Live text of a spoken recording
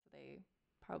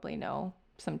probably know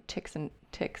some ticks and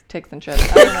shit. I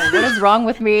don't know what is wrong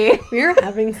with me. We're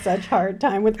having such hard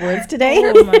time with words today.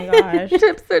 Oh my gosh.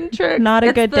 Tips and tricks. Not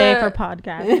a good day for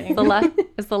podcasting.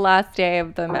 It's the last day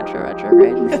of the Metro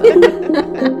retrograde.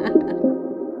 So.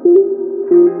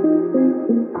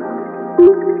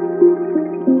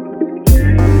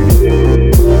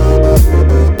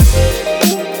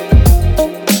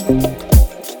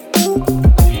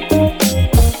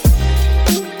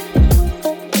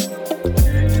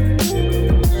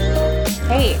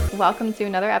 Welcome to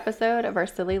another episode of our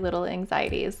Silly Little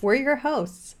Anxieties. We're your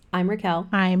hosts. I'm Raquel.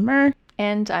 I'm Mer.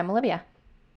 And I'm Olivia.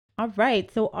 All right.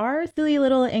 So our silly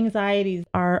little anxieties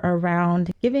are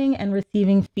around giving and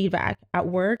receiving feedback at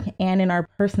work and in our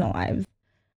personal lives.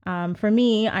 For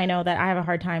me, I know that I have a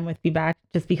hard time with feedback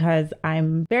just because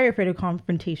I'm very afraid of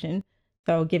confrontation.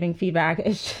 So giving feedback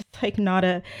is just like not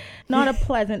a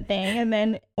pleasant thing. And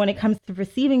then when it comes to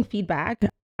receiving feedback,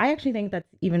 I actually think that's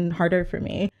even harder for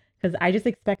me. Because I just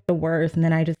expect the worst, and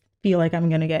then I just feel like I'm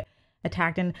going to get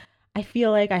attacked. And I feel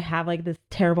like I have like this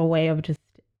terrible way of just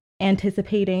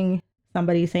anticipating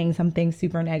somebody saying something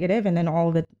super negative, and then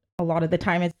a lot of the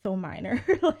time it's so minor.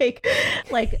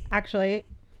 like actually,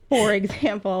 for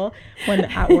example, when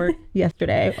at work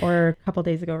yesterday or a couple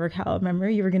days ago, Raquel, remember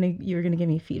you were gonna give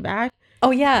me feedback.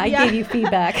 Oh yeah, I gave you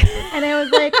feedback. And it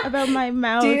was like about my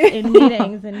mouth in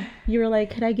meetings, and you were like,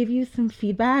 "Could I give you some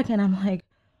feedback?" And I'm like,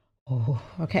 oh,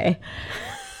 okay.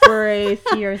 Brace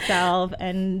yourself.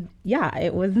 And yeah,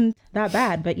 it wasn't that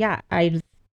bad. But yeah, I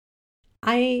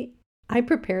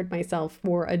prepared myself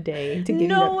for a day to give you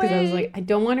that because I was like, I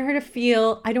don't want her to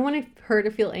feel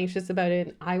anxious about it.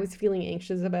 And I was feeling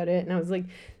anxious about it. And I was like,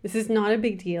 this is not a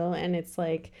big deal. And it's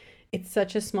like, it's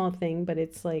such a small thing, but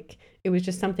it's like, it was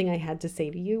just something I had to say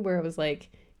to you where I was like,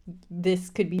 this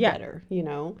could be better, you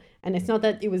know? And it's not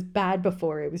that it was bad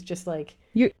before. It was just like,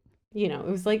 you know,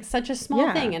 it was like such a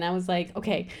small thing. And I was like,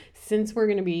 okay, since we're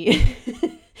going to be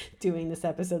doing this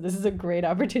episode, this is a great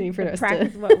opportunity for us to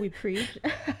practice what we preach.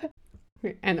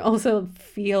 And also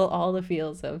feel all the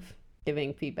feels of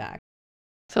giving feedback.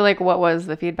 So like, what was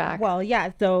the feedback? Well,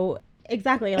 yeah. So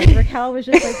exactly. Like Raquel was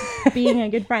just like being a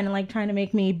good friend and like trying to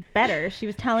make me better. She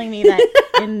was telling me that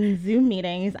in Zoom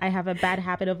meetings, I have a bad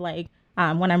habit of like,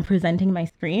 when I'm presenting my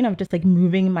screen, of just like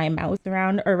moving my mouse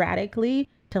around erratically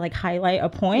to like highlight a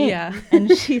point. Yeah. And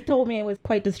she told me it was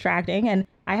quite distracting. And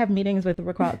I have meetings with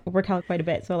Raquel quite a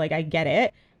bit. So like I get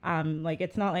it. Like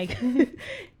it's not like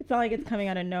it's coming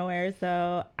out of nowhere.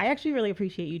 So I actually really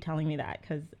appreciate you telling me that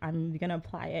because I'm going to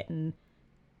apply it and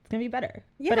it's going to be better.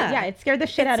 Yeah. But it scared the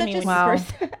shit out of me when you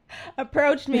first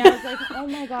approached me. I was like, oh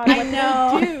my God, what did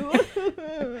I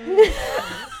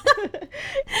do?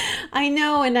 I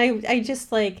know. And I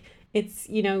just like, it's,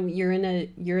 you know, you're in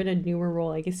a newer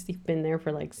role. I guess you've been there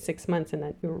for like 6 months in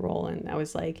that newer role. And I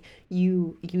was like,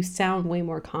 you sound way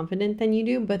more confident than you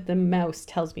do, but the mouse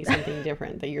tells me something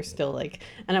different that you're still like,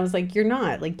 and I was like, you're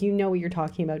not like, you know what you're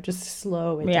talking about. Just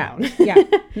slow it down. Yeah.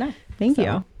 No, thank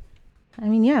you. I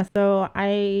mean, yeah. So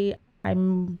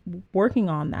I'm working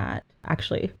on that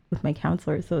actually with my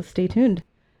counselor. So stay tuned.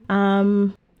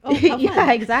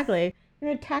 Yeah, exactly. I'm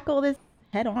going to tackle this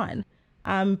head on.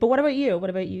 But what about you?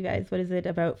 What about you guys? What is it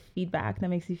about feedback that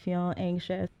makes you feel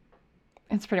anxious?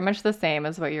 It's pretty much the same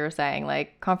as what you were saying,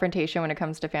 like confrontation when it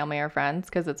comes to family or friends,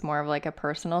 because it's more of like a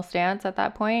personal stance at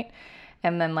that point.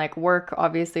 And then like work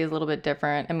obviously is a little bit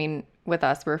different. I mean, with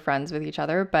us, we're friends with each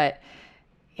other, but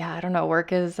yeah, I don't know.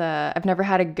 Work is, I've never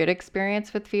had a good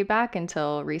experience with feedback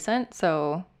until recent.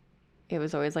 So it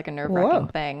was always like a nerve-wracking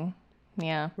thing.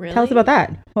 Yeah. Really? Tell us about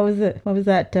that. What was it? What was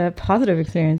that positive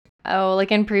experience? Oh,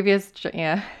 like in previous,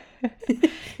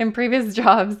 in previous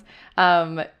jobs,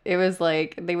 it was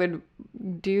like they would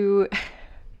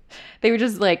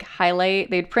just like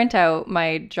highlight, they'd print out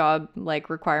my job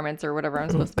like requirements or whatever I'm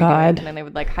supposed to be doing, and then they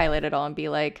would like highlight it all and be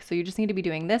like, so you just need to be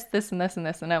doing this, this, and this, and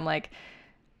this, and I'm like,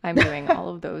 I'm doing all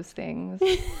of those things.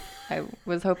 I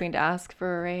was hoping to ask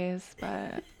for a raise,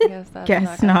 but I guess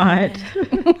that's not.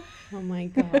 Oh my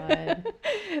God.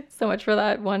 So much for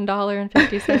that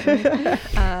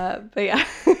 $1.50. But yeah.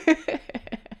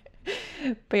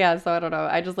 But yeah, so I don't know.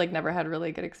 I just like never had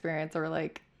really good experience, or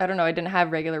like, I don't know, I didn't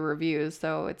have regular reviews.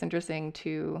 So it's interesting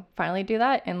to finally do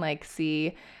that and like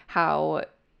see how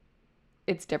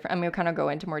it's different. I mean, we'll kind of go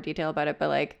into more detail about it, but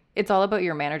like it's all about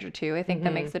your manager too. I think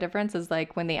that makes the difference is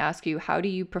like when they ask you, how do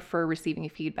you prefer receiving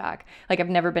feedback? Like I've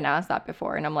never been asked that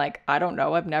before. And I'm like, I don't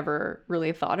know. I've never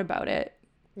really thought about it.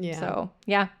 Yeah. So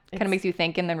yeah, kind of makes you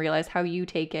think and then realize how you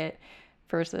take it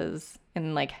versus,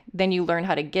 and like, then you learn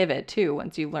how to give it too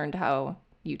once you've learned how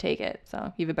you take it.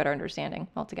 So you have a better understanding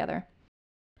altogether.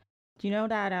 Do you know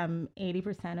that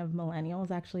 80% of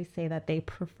millennials actually say that they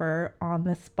prefer on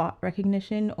the spot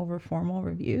recognition over formal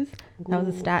reviews? That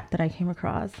was a stat that I came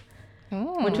across,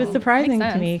 which was Ooh, surprising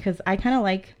makes to me sense. because I kind of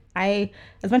like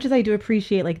as much as I do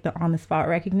appreciate like the on the spot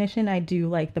recognition, I do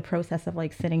like the process of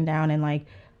like sitting down and like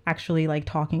actually like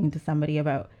talking to somebody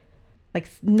about like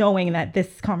knowing that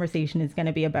this conversation is going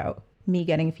to be about me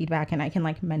getting feedback and I can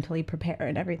like mentally prepare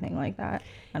and everything like that.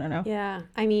 I don't know. Yeah,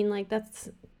 I mean, like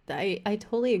I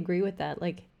totally agree with that.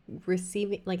 Like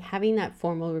receiving, like having that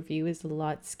formal review is a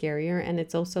lot scarier, and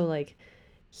it's also like,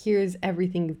 here's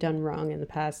everything you've done wrong in the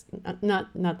past.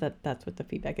 Not that that's what the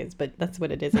feedback is, but that's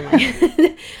what it is in my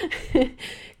head.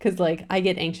 Because like I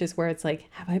get anxious where it's like,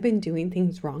 have I been doing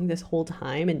things wrong this whole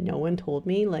time and no one told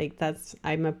me? Like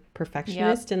I'm a Yep.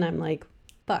 perfectionist, and I'm like,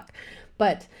 fuck.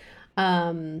 But,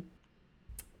 um,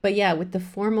 but yeah, with the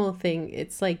formal thing,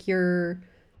 it's like you're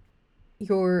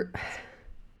oh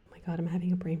my god, I'm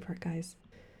having a brain fart, guys.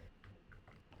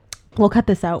 We'll cut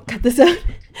this out. Cut this out.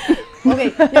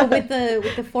 Okay, no, with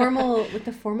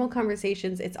the formal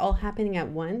conversations, it's all happening at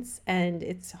once, and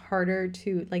it's harder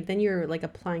to like then you're like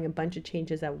applying a bunch of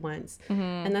changes at once.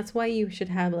 And that's why you should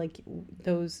have like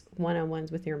those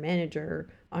one-on-ones with your manager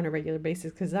on a regular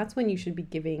basis, because that's when you should be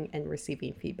giving and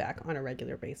receiving feedback on a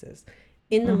regular basis.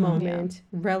 In the Yeah. moment,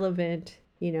 relevant,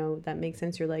 that makes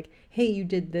sense. You're like, hey, you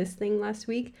did this thing last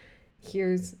week.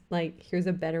 Here's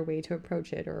a better way to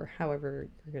approach it, or however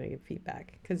you're gonna give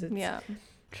feedback, because Yeah.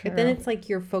 then True. it's like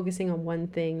you're focusing on one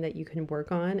thing that you can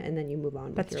work on, and then you move on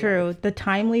with That's your true. life. The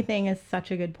timely thing is such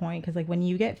a good point because like when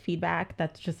you get feedback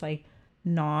that's just like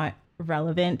not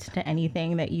relevant to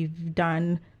anything that you've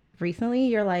done recently,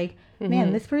 you're like,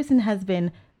 man, this person has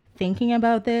been thinking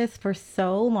about this for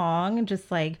so long, just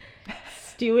like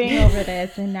stewing over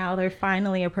this, and now they're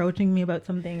finally approaching me about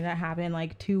something that happened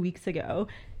like 2 weeks ago.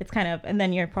 It's kind of, and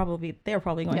then they're probably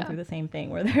going Yeah. through the same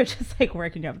thing where they're just like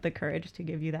working up the courage to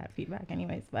give you that feedback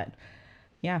anyways. But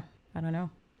yeah, I don't know.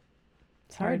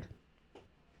 It's hard.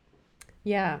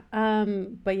 Yeah.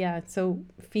 But yeah, so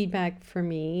feedback for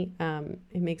me,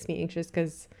 it makes me anxious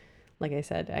because, like I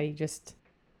said, I just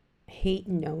hate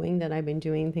knowing that I've been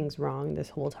doing things wrong this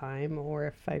whole time, or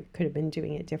if I could have been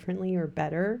doing it differently or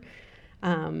better.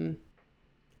 Um,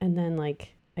 and then like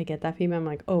I get that feedback, I'm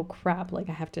like, oh crap, like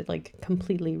I have to like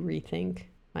completely rethink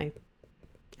my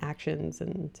actions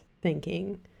and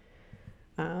thinking.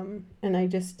 And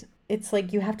it's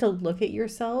like you have to look at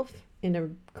yourself in a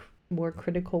more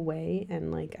critical way.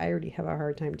 And like, I already have a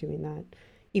hard time doing that.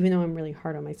 Even though I'm really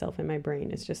hard on myself in my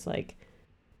brain, it's just like,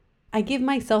 I give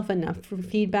myself enough for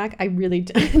feedback. I really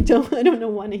I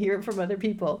don't want to hear it from other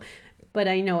people, but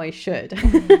I know I should.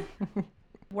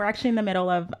 We're actually in the middle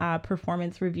of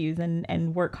performance reviews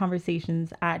and work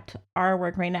conversations at our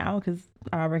work right now because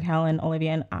Raquel and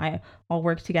Olivia and I all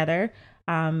work together.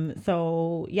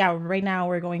 So yeah, right now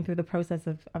we're going through the process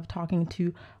of talking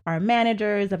to our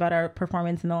managers about our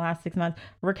performance in the last 6 months.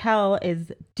 Raquel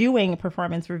is doing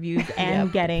performance reviews and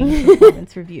Yep. getting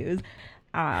performance reviews.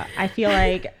 I feel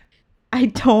like I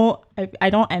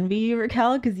don't envy you,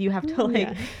 Raquel, because you have to like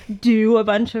Yeah. do a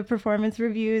bunch of performance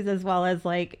reviews as well as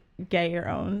like get your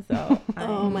own. So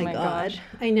Oh my my God. gosh.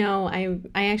 I know.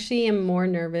 I actually am more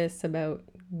nervous about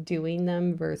doing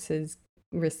them versus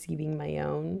receiving my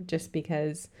own, just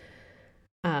because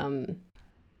um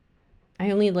I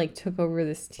only like took over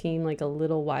this team like a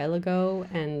little while ago,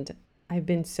 and I've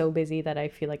been so busy that I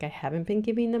feel like I haven't been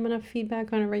giving them enough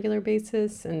feedback on a regular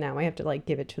basis, and now I have to like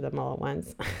give it to them all at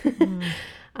once.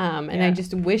 And I yeah,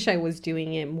 just wish I was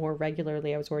doing it more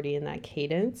regularly. I was already in that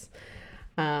cadence.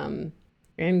 Um,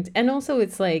 and also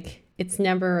it's like it's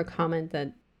never a comment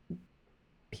that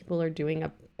people are doing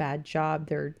a bad job.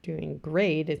 They're doing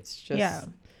great. It's yeah, just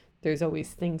there's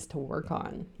always things to work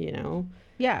on.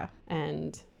 yeah,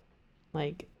 And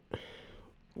like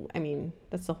I mean,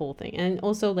 that's the whole thing. And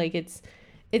also like it's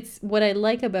what I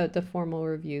like about the formal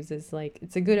reviews is like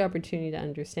it's a good opportunity to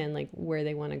understand like where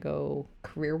they want to go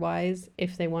career wise,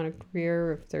 if they want a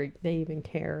career, if they even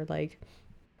care. Like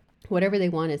whatever they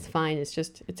want is fine. It's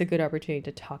a good opportunity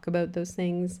to talk about those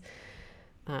things.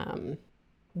 Um,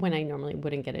 when I normally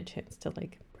wouldn't get a chance to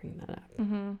like bring that up.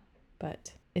 Mm-hmm.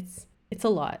 But it's a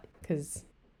lot because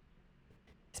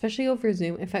especially over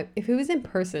Zoom. If it was in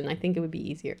person, I think it would be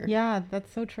easier. yeah.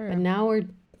 That's so But true. now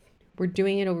we're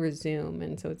doing it over Zoom,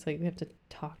 and so it's like we have to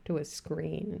talk to a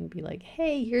screen and be like,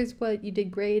 "Hey, here's what you did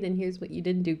great, and here's what you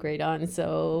didn't do great on."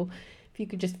 So if you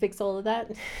could just fix all of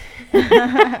that.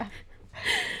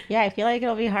 Yeah, I feel like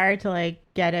it'll be hard to like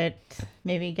get it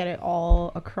maybe get it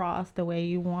all across the way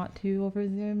you want to over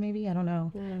Zoom, maybe. I don't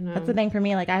know. That's the thing for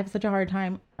me. Like, I have such a hard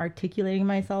time articulating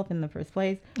myself in the first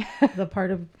place. The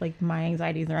part of like my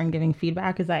anxieties around giving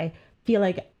feedback is I feel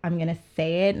like I'm gonna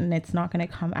say it and it's not gonna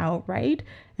come out right,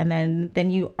 and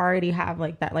then you already have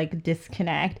like that like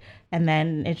disconnect, and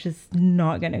then it's just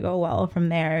not gonna go well from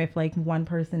there if like one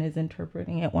person is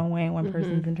interpreting it one way and one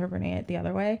person's interpreting it the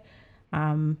other way.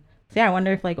 So yeah, I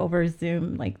wonder if like over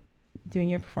Zoom, like doing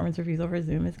your performance reviews over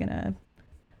Zoom is gonna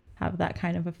have that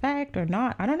kind of effect or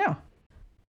not. I don't know.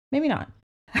 Maybe not.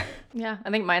 Yeah,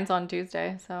 I think mine's on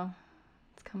Tuesday, so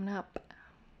it's coming up.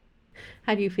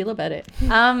 How do you feel about it?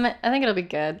 I think it'll be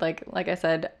good. Like I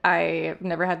said, I've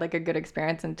never had like a good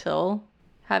experience until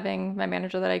having my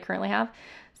manager that I currently have.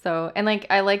 So, and like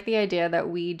I like the idea that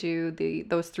we do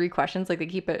those 3 questions, like they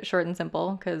keep it short and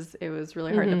simple because it was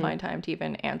really hard to find time to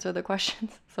even answer the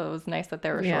questions. So it was nice that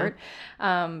they were short.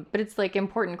 But it's like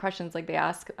important questions, like they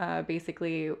ask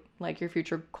basically like your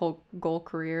future goal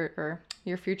career or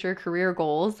your future career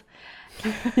goals.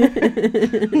 This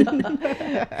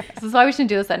is why we should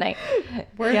do this at night.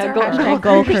 Words Yeah, are goal, hard.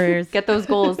 goal careers. Get those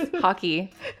goals,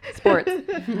 hockey, sports.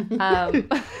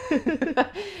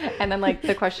 And then like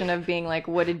the question of being like,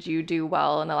 what did you do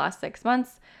well in the last 6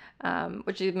 months?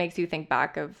 Which makes you think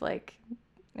back of like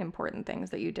important things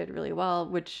that you did really well,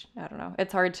 which I don't know.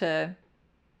 It's hard to,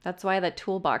 that's why that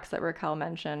toolbox that Raquel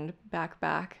mentioned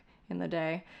back in the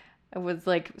day, it was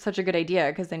like such a good idea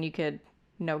because then you could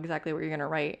know exactly what you're going to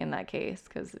write in that case,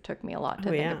 because it took me a lot to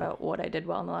think about what I did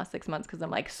well in the last 6 months because I'm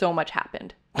like, so much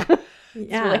happened. It's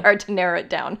really hard to narrow it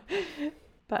down.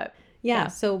 But yeah,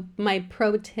 so my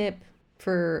pro tip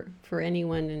for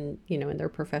anyone in their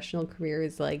professional career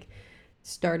is like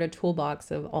start a toolbox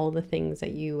of all the things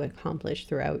that you accomplish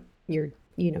throughout your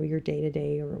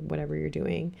day-to-day or whatever you're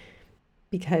doing,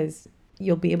 because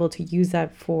you'll be able to use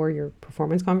that for your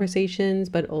performance conversations,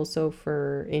 but also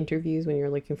for interviews when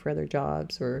you're looking for other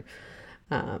jobs or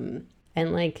and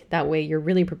like that way you're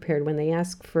really prepared when they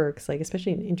ask for, cause like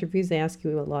especially in interviews they ask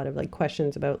you a lot of like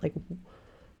questions about like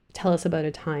tell us about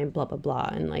a time, blah blah blah,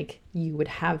 and like you would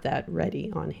have that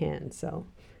ready on hand. So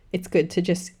it's good to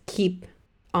just keep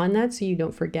on that so you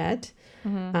don't forget,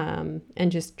 and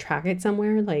just track it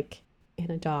somewhere like in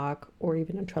a doc or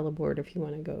even a Trello board if you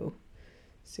want to go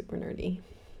super nerdy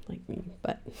like me.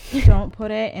 But don't put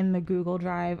it in the Google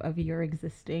Drive of your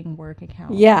existing work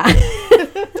account. Yeah.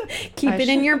 Keep it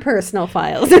in your personal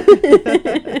files.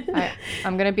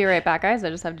 I'm gonna be right back, guys.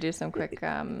 I just have to do some quick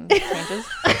changes.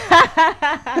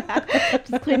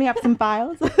 Just cleaning up some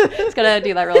files. Just gotta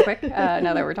do that real quick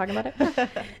now that we're talking about it.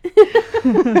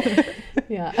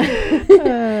 Yeah.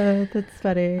 That's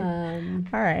funny. All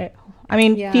right. I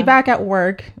mean, feedback at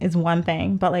work is one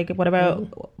thing, but like, what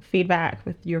about feedback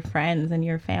with your friends and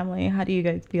your family? How do you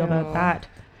guys feel about that?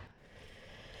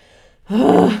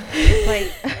 Like,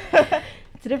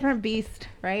 it's a different beast,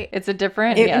 right? It's a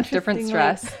different, different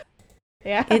stress.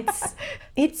 Yeah.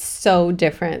 It's so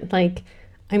different. Like,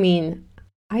 I mean,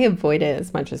 I avoid it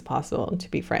as much as possible,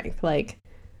 to be frank. Like,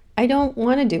 I don't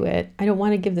want to do it. I don't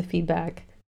want to give the feedback.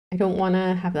 I don't want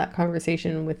to have that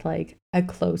conversation with like a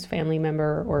close family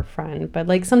member or friend, but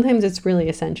like sometimes it's really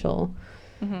essential.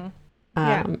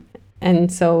 And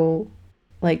so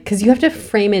like, cause you have to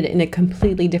frame it in a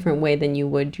completely different way than you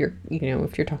would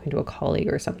if you're talking to a colleague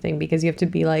or something, because you have to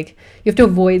be like, you have to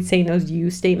avoid saying those you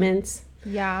statements.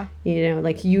 Yeah.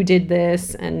 Like you did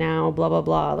this and now blah, blah,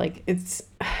 blah. Like it's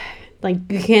like,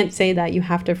 you can't say that. You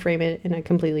have to frame it in a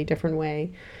completely different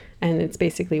way. And it's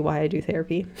basically why I do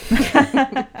therapy.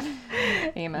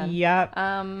 Amen. Yep.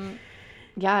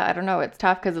 Yeah, I don't know. It's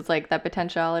tough because it's like that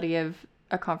potentiality of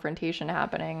a confrontation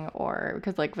happening, or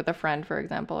because like with a friend, for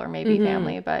example, or maybe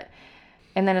family.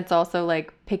 And then it's also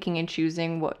like picking and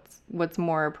choosing what's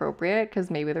more appropriate,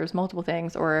 because maybe there's multiple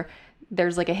things, or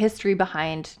there's like a history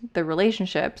behind the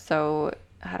relationship. So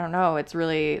I don't know. It's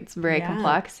very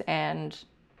complex, and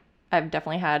I've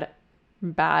definitely had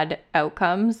bad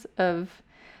outcomes of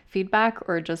feedback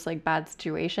or just like bad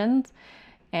situations,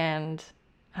 and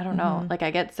I don't know, like I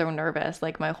get so nervous,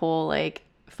 like my whole like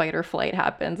fight or flight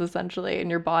happens essentially in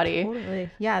your body. Totally.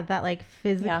 Yeah, that like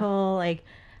physical like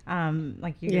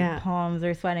your palms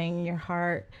are sweating, your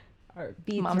heart or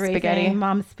beats racing,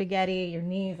 mom spaghetti, your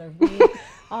knees are weak,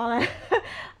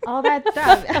 all that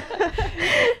stuff.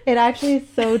 It actually is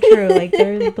so true. Like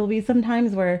there'll be some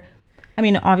times where, I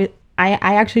mean, obviously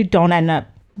I actually don't end up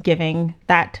giving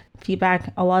that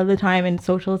feedback a lot of the time in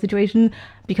social situations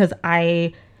because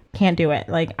I can't do it.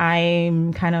 Like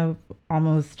I'm kind of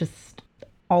almost just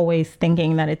always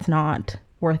thinking that it's not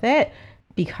worth it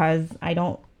because I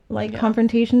don't like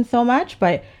confrontation so much.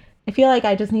 But I feel like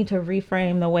I just need to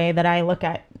reframe the way that I look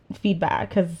at feedback,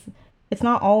 because it's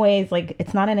not always like,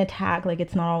 it's not an attack. Like,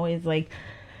 it's not always like,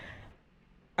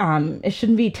 it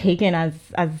shouldn't be taken as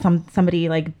somebody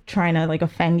like trying to like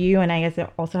offend you. And I guess it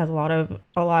also has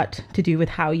a lot to do with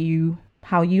how you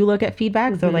look at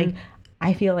feedback. So like,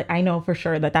 I feel like I know for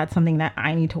sure that that's something that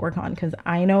I need to work on, because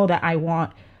I know that I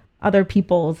want other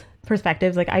people's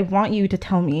perspectives. Like, I want you to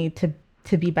tell me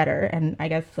to be better. And I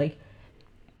guess like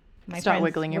my Start friends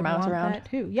wiggling your would mouse want around. that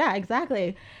too. Yeah,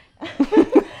 exactly.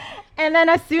 And then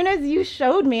as soon as you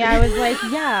showed me, I was like,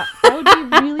 yeah, that would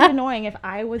be really annoying if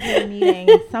I was in a meeting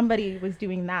and somebody was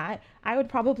doing that. I would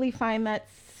probably find that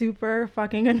super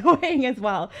fucking annoying as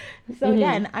well. So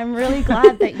again, I'm really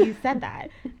glad that you said that.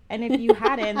 And if you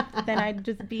hadn't, then I'd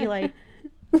just be like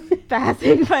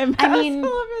passing my mouse all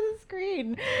over the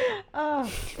screen.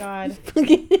 Oh God.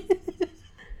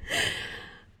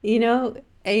 You know,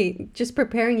 just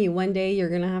preparing you, one day you're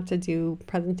gonna have to do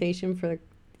presentation for,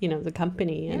 you know, the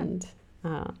company, and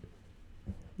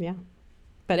yeah.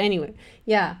 But anyway,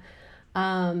 yeah.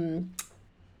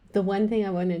 The one thing I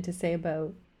wanted to say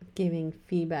about giving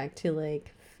feedback to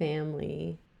like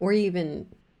family or even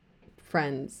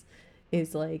friends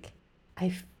is like, I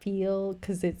feel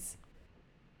because it's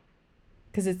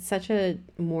such a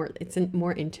more it's a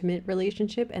more intimate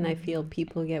relationship, and I feel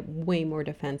people get way more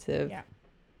defensive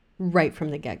right from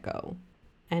the get-go.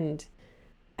 And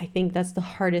I think that's the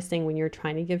hardest thing when you're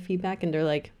trying to give feedback and they're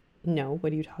like, no,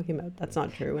 what are you talking about? That's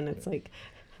not true. And it's like,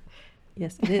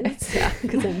 yes, it is,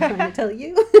 because I'm trying to tell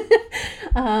you.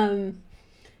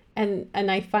 And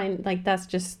I find like that's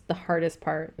just the hardest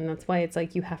part. And that's why it's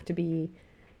like you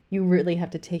really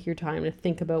have to take your time to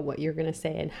think about what you're going to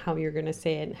say and how you're going to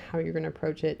say it and how you're going to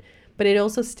approach it. But it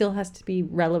also still has to be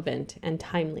relevant and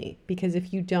timely, because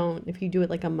if you do it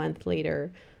like a month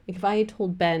later, like if I had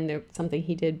told Ben that something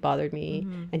he did bothered me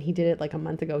and he did it like a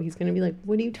month ago, he's going to be like,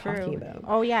 what are you talking about?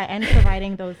 Oh yeah. And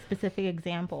providing those specific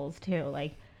examples too.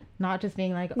 Like, not just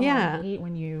being like, oh, I hate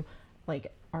when you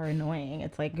like are annoying.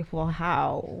 It's like, well,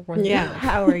 how?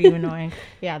 How are you annoying?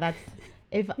 Yeah, that's,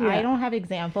 if I don't have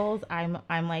examples, I'm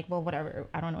like, well, whatever.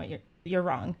 I don't know what you're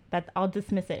wrong. I'll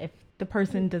dismiss it if the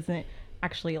person doesn't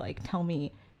actually like tell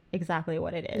me exactly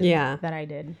what it is that I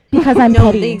did. Because I'm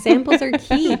petty. The examples are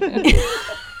key.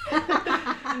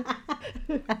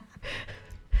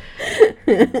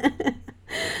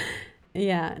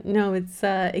 Yeah, no, it's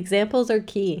examples are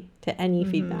key to any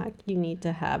feedback. You need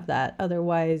to have that,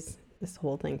 otherwise this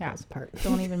whole thing falls apart.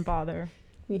 Don't even bother.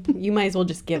 You might as well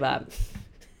just give up.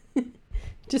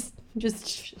 just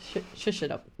shush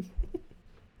it up.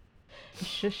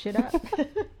 Shush it up.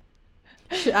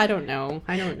 I don't know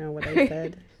what I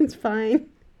said. It's fine.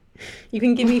 You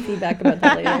can give me feedback about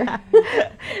that later.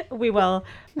 We will.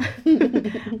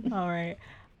 All right.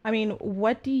 I mean,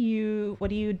 what do you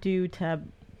do to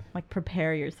like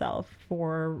prepare yourself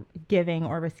for giving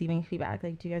or receiving feedback?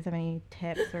 Like, do you guys have any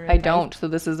tips or I don't, so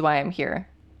this is why I'm here.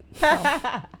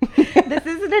 This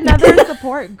isn't another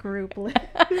support group.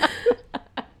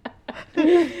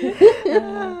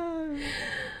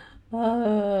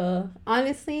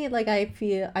 Honestly, like I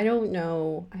don't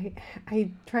know.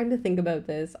 I trying to think about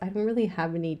this. I don't really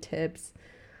have any tips.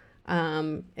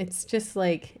 It's just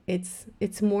like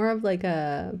it's more of like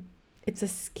it's a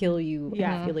skill you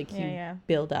I feel like you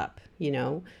build up, you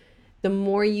know. The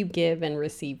more you give and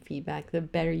receive feedback, the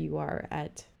better you are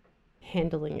at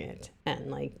handling it and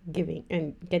like giving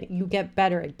and you get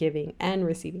better at giving and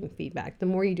receiving feedback. The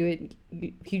more you do it,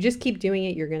 if you just keep doing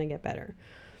it, you're going to get better.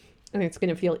 And it's going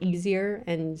to feel easier,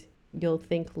 and you'll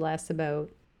think less about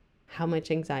how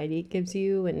much anxiety it gives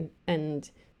you, and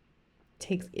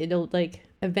it'll like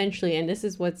eventually, and this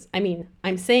is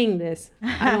I'm saying this,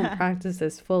 I don't practice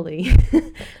this fully.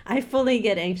 I fully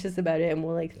get anxious about it and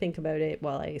will like think about it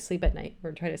while I sleep at night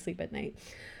or try to sleep at night.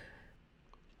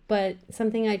 But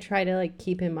something I try to like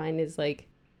keep in mind is like,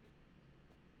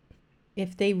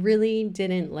 if they really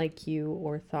didn't like you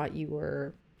or thought you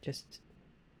were just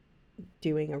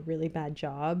doing a really bad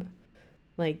job,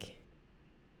 like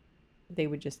they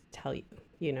would just tell you,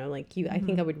 you know, like I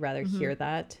think I would rather hear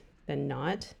that than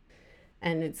not.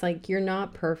 And it's like, you're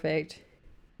not perfect.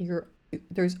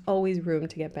 There's always room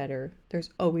to get better. There's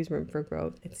always room for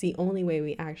growth. It's the only way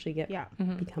we actually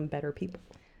become better people.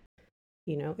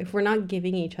 You know, if we're not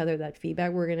giving each other that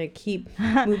feedback, we're going to keep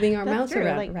moving our mouths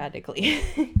around like, radically.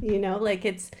 You know, like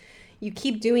you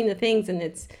keep doing the things, and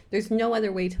there's no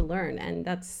other way to learn. And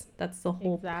that's the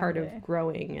whole part of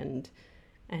growing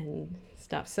and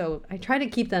stuff. So I try to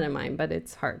keep that in mind, but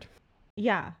it's hard.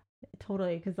 Yeah,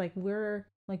 totally. Because like we're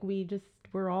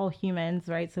all humans,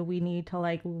 right? So we need to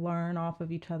like learn off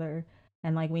of each other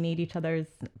and like we need each other's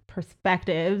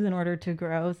perspectives in order to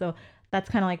grow. So that's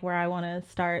kind of like where I want to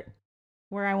start,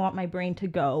 where I want my brain to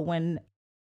go when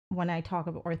I talk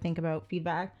about or think about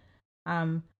feedback.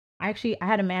 I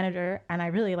had a manager, and I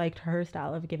really liked her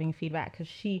style of giving feedback, because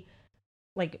she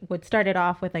like would start it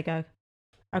off with like a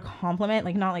compliment,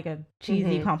 like not like a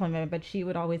cheesy compliment, but she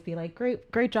would always be like,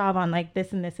 great job on like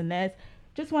this and this and this.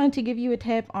 Just wanted to give you a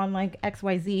tip on like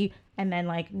XYZ, and then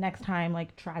like next time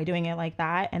like try doing it like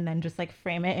that, and then just like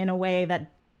frame it in a way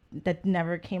that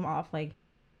never came off like,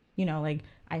 like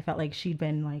I felt like she'd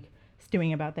been like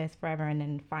stewing about this forever, and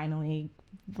then finally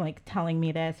like telling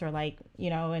me this, or like,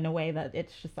 in a way that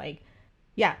it's just like,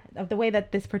 yeah, the way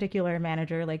that this particular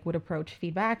manager like would approach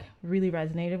feedback really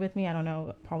resonated with me. I don't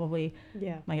know, probably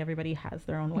like everybody has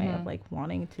their own way of like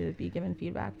wanting to be given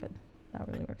feedback, but that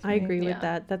really works for me. I agree with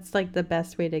that. That's like the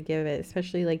best way to give it,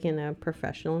 especially like in a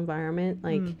professional environment.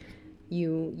 Like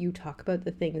you talk about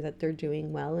the things that they're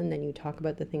doing well, and then you talk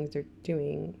about the things they're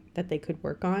doing that they could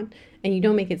work on, and you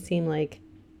don't make it seem like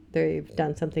they've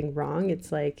done something wrong.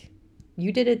 It's like,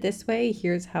 you did it this way,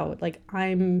 here's how. Like,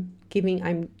 I'm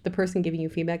the person giving you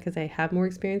feedback because I have more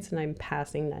experience, and I'm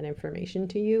passing that information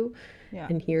to you,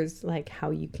 and here's like how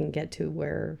you can get to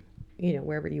where,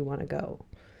 wherever you want to go.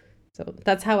 So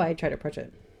that's how I try to approach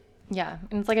it. Yeah,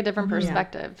 and it's like a different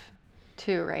perspective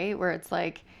too, right? Where it's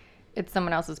like, it's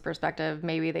someone else's perspective,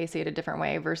 maybe they see it a different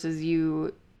way, versus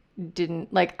you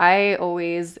didn't. Like, I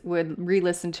always would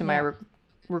re-listen to my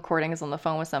recordings on the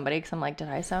phone with somebody, because I'm like, did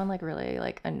I sound like really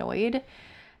like annoyed?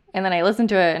 And then I listen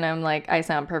to it and I'm like, I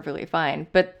sound perfectly fine.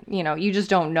 But you just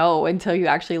don't know until you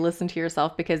actually listen to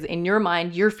yourself, because in your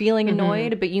mind you're feeling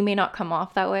annoyed, but you may not come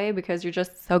off that way because you're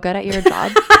just so good at your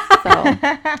job.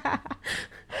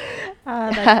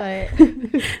 That's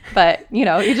right. But you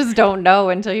just don't know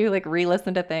until you like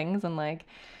re-listen to things, and like,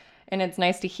 and it's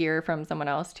nice to hear from someone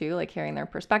else too, like hearing their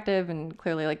perspective, and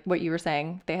clearly like what you were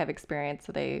saying, they have experience,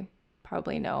 so they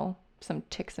probably know some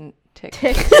ticks.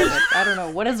 I don't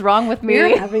know what is wrong with me.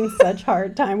 We're having such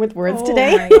hard time with words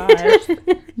today. Oh my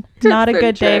gosh. Not a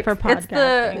good day for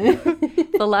podcasting.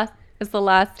 It's the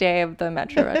last day of the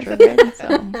Metro retrograde. So.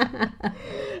 Oh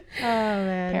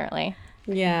man. Apparently.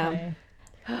 Yeah. Okay.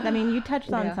 I mean, you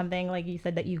touched on something, like you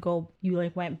said that you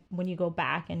like went when you go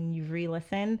back and you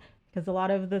re-listen, because a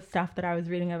lot of the stuff that I was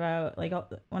reading about, like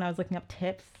when I was looking up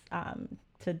tips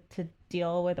to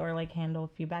deal with or like handle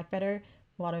feedback better,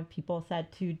 a lot of people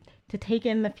said to take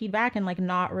in the feedback and like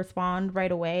not respond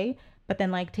right away, but then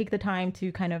like take the time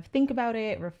to kind of think about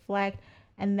it, reflect,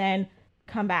 and then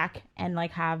come back and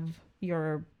like have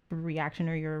your reaction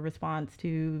or your response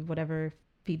to whatever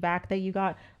feedback that you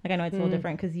got. Like, I know it's a little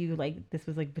different because you like, this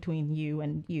was like between you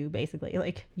and you, basically,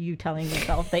 like you telling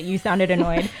yourself that you sounded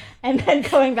annoyed and then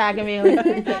going back and being like,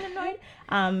 I sound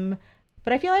annoyed.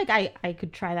 But I feel like I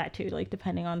could try that too, like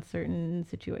depending on certain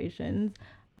situations.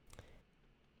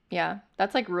 Yeah,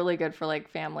 that's like really good for like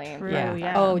family and True, friends.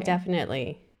 yeah. Oh,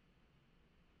 definitely.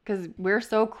 Because we're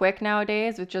so quick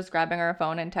nowadays with just grabbing our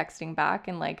phone and texting back,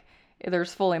 and like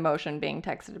there's full emotion being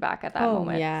texted back at that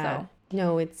moment. Yeah. So.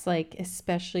 No, it's like,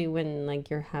 especially when like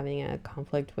you're having a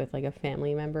conflict with like a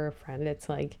family member or friend, it's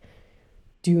like,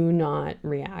 do not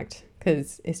react,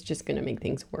 because it's just going to make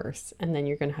things worse. And then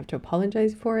you're going to have to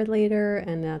apologize for it later.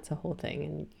 And that's a whole thing.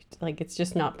 And like, it's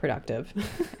just not productive.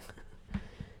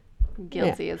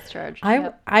 Guilty as charged.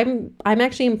 I'm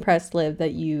actually impressed, Liv,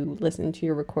 that you listen to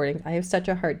your recordings. I have such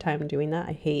a hard time doing that.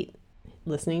 I hate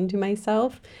listening to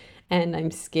myself, and I'm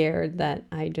scared that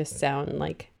I just sound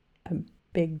like a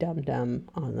big dum-dum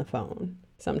on the phone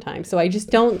sometimes. So I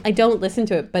don't listen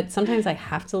to it, but sometimes I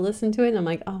have to listen to it, and I'm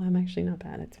like, oh, I'm actually not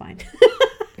bad. It's fine.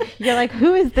 You're like,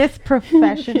 who is this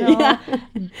professional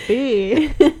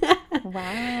bee?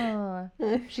 Wow.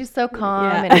 She's so calm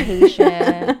and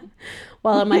patient.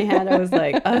 While in my head, I was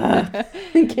like, I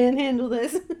can't handle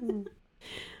this.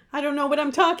 I don't know what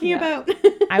I'm talking about.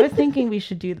 I was thinking we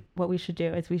should do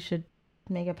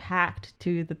make a pact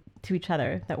to each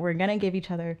other that we're going to give each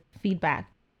other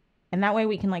feedback. And that way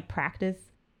we can like practice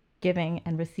giving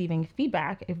and receiving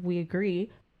feedback if we agree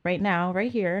right now,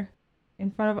 right here, in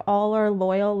front of all our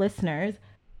loyal listeners,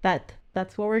 that's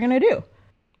what we're going to do.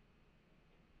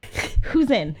 Who's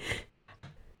in?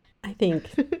 I think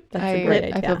that's a great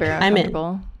idea. I feel very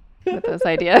uncomfortable with this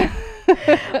idea.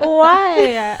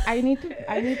 Why? I need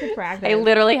to practice. I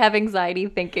literally have anxiety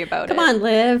thinking about it. Come on,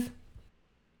 Liv.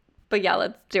 But yeah,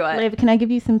 let's do it. Liv, can I give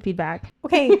you some feedback?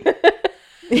 Okay.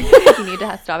 You need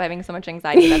to stop having so much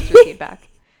anxiety. That's your feedback.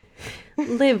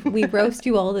 Liv, we roast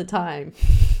you all the time.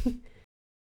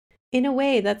 In a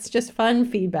way, that's just fun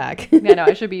feedback. Yeah, no,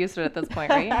 I should be used to it at this point,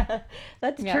 right?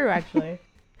 That's true, actually.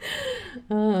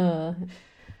 Uh,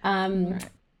 um,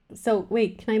 so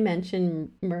wait, can I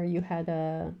mention, Mur, you had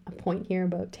a point here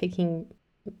about taking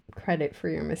credit for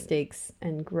your mistakes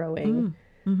and growing.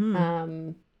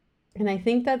 Um, and I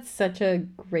think that's such a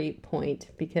great point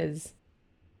because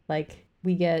like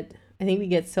I think we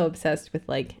get so obsessed with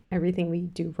like everything we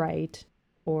do right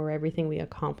or everything we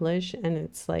accomplish, and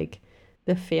it's like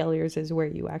the failures is where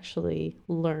you actually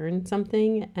learn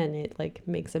something and it like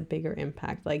makes a bigger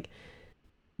impact. Like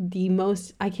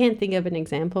I can't think of an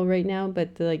example right now,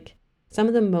 but like some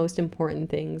of the most important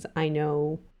things I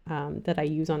know that I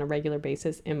use on a regular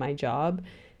basis in my job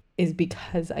is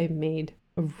because I made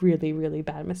a really, really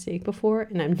bad mistake before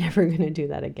and I'm never going to do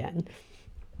that again.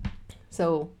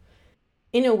 So,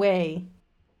 in a way,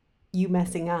 you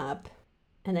messing up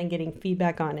and then getting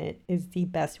feedback on it is the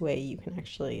best way you can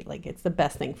actually, like, it's the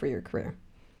best thing for your career.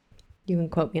 You can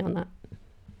quote me on that.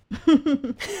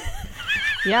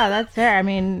 Yeah, that's fair. I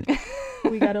mean,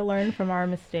 we got to learn from our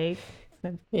mistakes.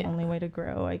 It's the only way to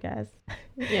grow, I guess.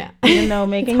 Yeah. Even though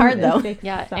making it's hard though.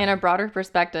 Yeah, in a broader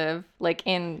perspective, like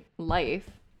in life,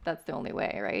 that's the only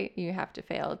way, right? You have to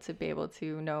fail to be able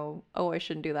to know, oh, I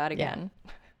shouldn't do that again.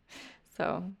 Yeah.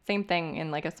 So same thing in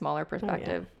like a smaller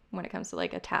perspective when it comes to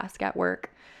like a task at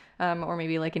work, or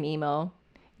maybe like an email.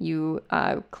 You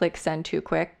click send too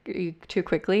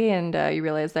quickly, and you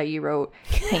realize that you wrote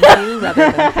thank you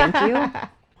rather than thank you.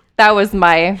 That was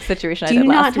my situation. Do you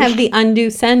not have the undo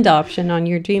send option on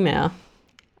your Gmail?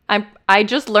 I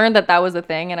just learned that was a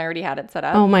thing, and I already had it set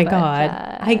up. Oh my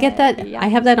god, I get that. Yeah. I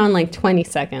have that on like 20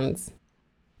 seconds.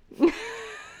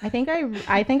 I think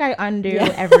I undo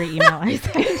every email I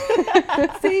send.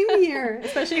 Same here,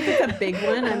 especially if it's a big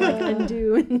one. I'm like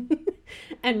undo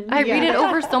and I read it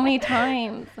over so many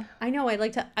times. I know. I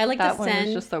like to that send. One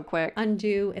was just so quick.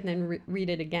 Undo and then read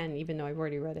it again, even though I've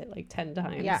already read it like 10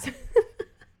 times. Yeah.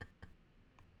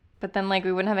 But then like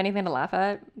we wouldn't have anything to laugh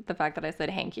at. The fact that I said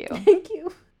thank you. Thank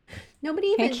you. Nobody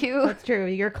even. Thank you. That's true.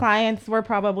 Your clients were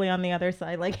probably on the other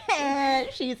side, like,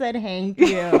 she said thank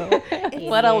you.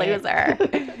 What a loser.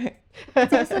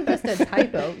 It's also just a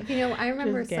typo. You know, I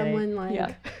remember someone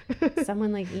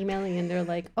like emailing and they're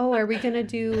like, "Oh, are we gonna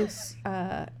do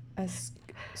a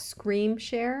screen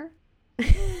share?"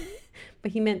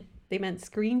 But they meant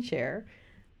screen share.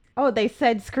 Oh, they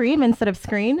said scream instead of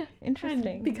screen? Interesting.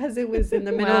 And because it was in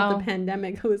the middle of the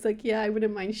pandemic, I was like, yeah, I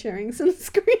wouldn't mind sharing some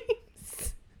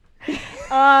screens.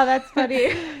 Oh, that's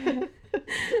funny.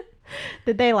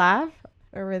 Did they laugh?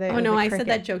 Or were they? Oh no, I said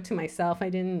that joke to myself. I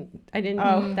didn't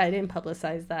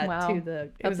publicize that to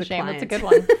the it was a shame. Client. That's a good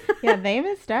one. Yeah, they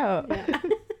missed out. Yeah.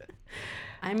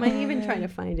 I might even try to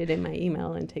find it in my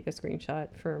email and take a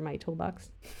screenshot for my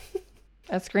toolbox.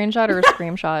 A screenshot or a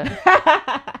screenshot?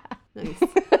 Nice.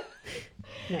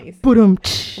 Nice. Boom.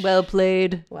 Well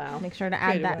played. Wow. Make sure to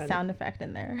add that sound effect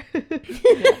in there.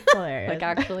 Hilarious. Like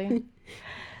actually.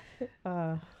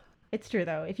 It's true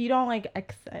though. If you don't like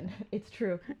accent, it's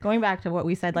true. Going back to what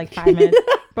we said like 5 minutes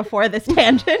before this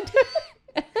tangent.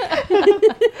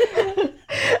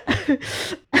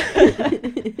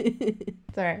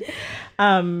 Sorry.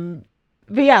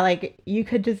 But yeah, like you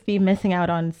could just be missing out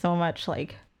on so much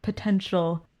like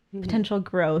potential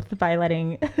growth by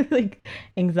letting like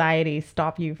anxiety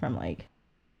stop you from like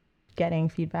getting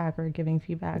feedback or giving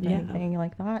feedback or anything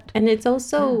like that. And it's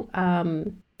also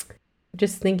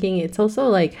just thinking it's also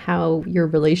like how your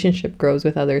relationship grows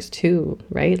with others too,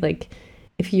 right? Like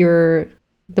the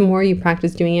more you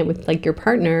practice doing it with like your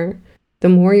partner, the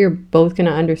more you're both going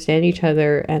to understand each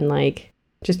other and like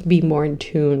just be more in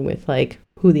tune with like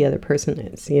who the other person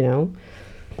is, you know?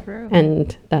 True.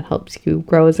 And that helps you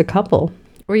grow as a couple.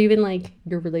 Or even like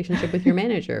your relationship with your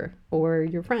manager or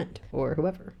your friend or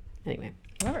whoever. Anyway.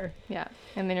 Whoever. Yeah.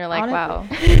 And then you're like, wow,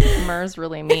 Mur's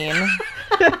really mean.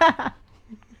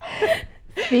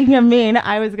 Speaking of mean,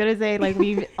 I was going to say, like,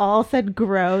 we've all said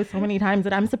grow so many times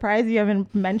that I'm surprised you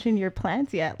haven't mentioned your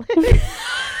plants yet.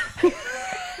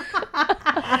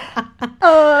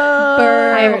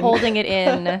 Oh, I'm holding it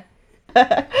in.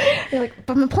 You're like,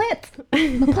 but my plants.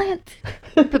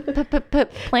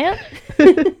 Plant?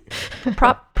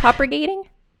 Propagating?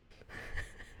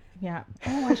 Yeah.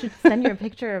 Oh, I should send you a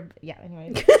picture of,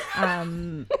 anyways.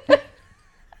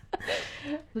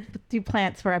 Let's do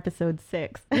plants for episode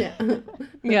 6.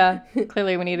 Yeah.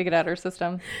 Clearly we need to get out our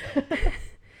system.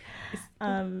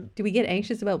 Do we get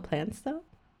anxious about plants though?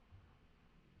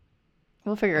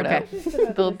 We'll figure it out.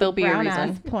 There'll be a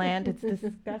reason. Plant. It's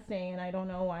disgusting, and I don't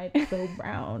know why it's so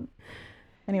brown.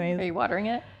 Anyways, are you watering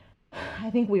it? I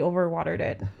think we overwatered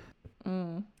it.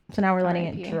 So now we're letting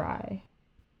it dry.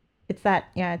 It's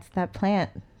that plant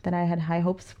that I had high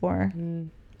hopes for.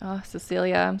 Oh,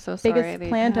 Cecilia, I'm so sorry. Biggest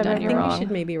plant I've done ever you I think wrong. we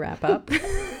should maybe wrap up.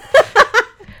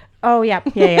 Oh, yeah.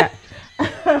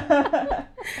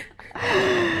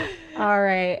 All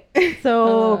right.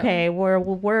 So, okay,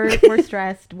 we're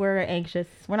stressed. We're anxious.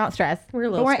 We're not stressed. We're a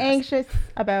but little we're stressed. anxious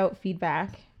about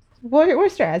feedback. We're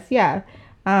stressed, yeah.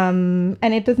 And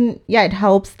it doesn't. Yeah, it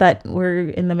helps that we're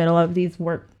in the middle of these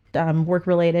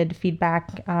work-related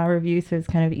feedback reviews, so it's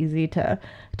kind of easy to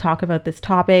talk about this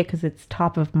topic because it's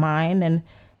top of mind, and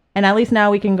at least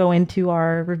now we can go into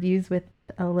our reviews with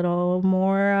a little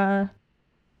more.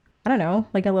 I don't know,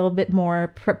 like a little bit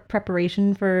more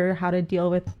preparation for how to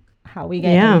deal with how we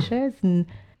get anxious, and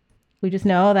we just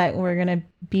know that we're gonna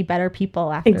be better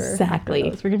people after. Exactly.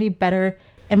 After those. We're gonna be better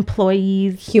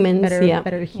employees, Humans, better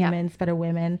yeah. humans, better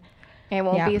women. It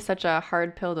won't be such a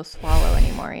hard pill to swallow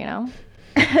anymore, you know?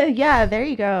 Yeah, there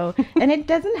you go. And it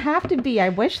doesn't have to be. I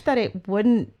wish that it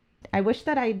wouldn't. I wish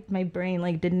that my brain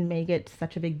like didn't make it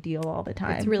such a big deal all the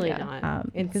time. It's really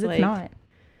not. Because like, it's not.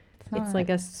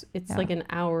 It's like like an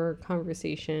hour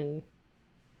conversation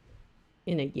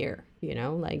in a year, you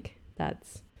know, like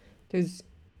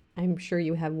I'm sure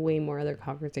you have way more other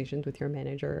conversations with your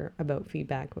manager about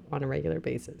feedback on a regular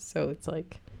basis. So it's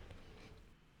like,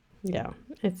 yeah.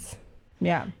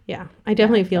 I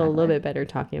definitely feel a little bit better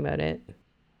talking about it.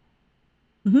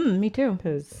 Me too.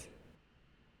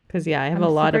 Because I have a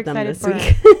lot of them this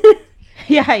week.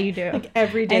 Yeah, you do. Like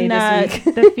every day and, this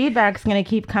week. The feedback's gonna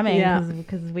keep coming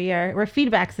because we're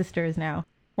feedback sisters now.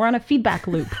 We're on a feedback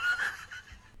loop.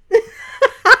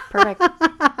 Perfect.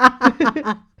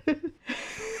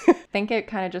 I think it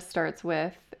kind of just starts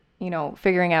with,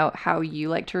 figuring out how you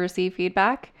like to receive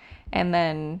feedback, and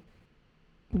then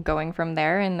going from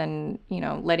there, and then,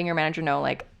 letting your manager know,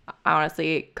 like,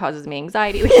 honestly, it causes me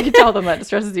anxiety. Like, you can tell them that it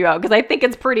stresses you out, because I think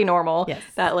it's pretty normal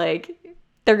that, like,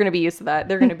 they're going to be used to that.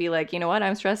 They're going to be like, you know what,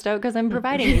 I'm stressed out because I'm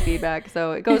providing you feedback.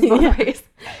 So it goes both ways.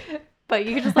 But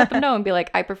you can just let them know and be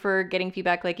like, I prefer getting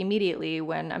feedback like immediately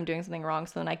when I'm doing something wrong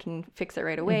so then I can fix it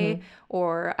right away.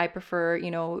 Or I prefer,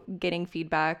 getting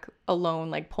feedback alone,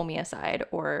 like pull me aside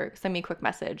or send me a quick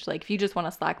message. Like if you just want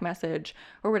a Slack message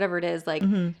or whatever it is, like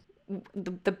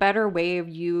the better way of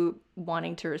you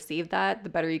wanting to receive that, the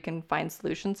better you can find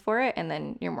solutions for it. And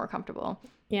then you're more comfortable.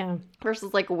 Yeah.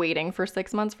 Versus like waiting for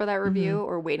 6 months for that review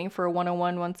or waiting for a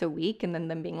 101 once a week and then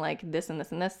them being like this and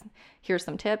this and this, here's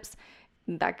some tips.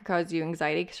 That could cause you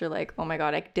anxiety because you're like, oh my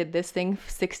God, I did this thing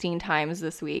 16 times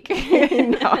this week.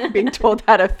 And now I'm being told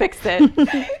how to fix it.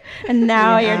 And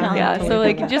now you're not. Yeah. So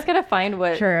like you just got to find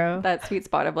what True. that sweet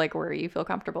spot of like where you feel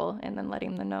comfortable and then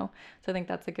letting them know. So I think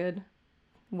that's a good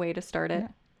way to start it.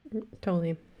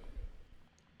 Totally.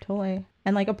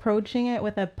 And like approaching it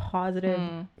with a positive,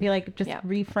 be like just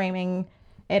reframing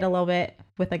it a little bit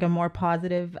with like a more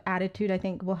positive attitude, I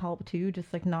think will help too.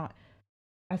 Just like not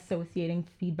associating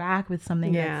feedback with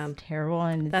something that's terrible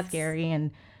and that's scary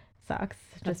and sucks.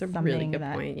 That's just a really good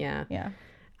point. Yeah.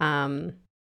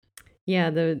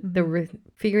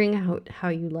 Figuring out how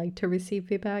you like to receive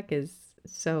feedback is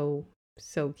so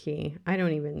key. I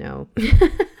don't even know.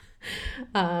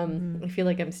 I feel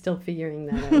like I'm still figuring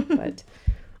that out, but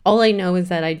all I know is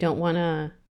that I don't want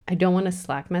a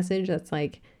Slack message that's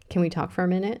like, can we talk for a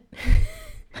minute?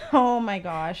 Oh my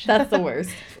gosh. That's the worst.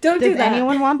 Don't do that. Does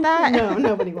anyone want that? No,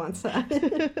 nobody wants that.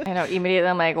 I know. Immediately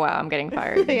I'm like, wow, I'm getting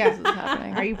fired. This is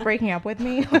happening. Are you breaking up with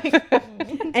me?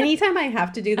 Anytime I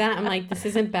have to do that, I'm like, this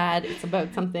isn't bad. It's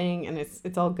about something and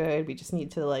it's all good. We just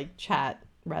need to like chat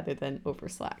rather than over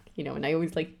Slack, and I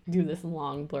always like do this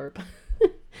long blurb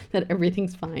that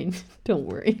everything's fine. Don't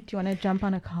worry. Do you want to jump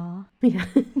on a call? Yeah.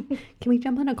 Can we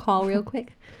jump on a call real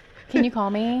quick? Can you call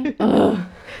me?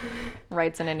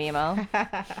 Writes in an email.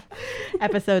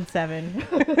 Episode 7.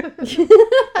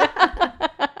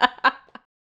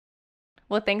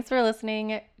 Well, thanks for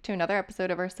listening to another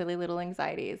episode of our Silly Little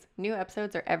Anxieties. New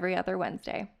episodes are every other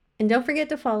Wednesday. And don't forget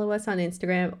to follow us on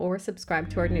Instagram or subscribe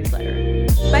to our newsletter.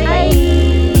 Bye.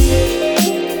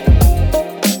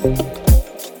 Bye.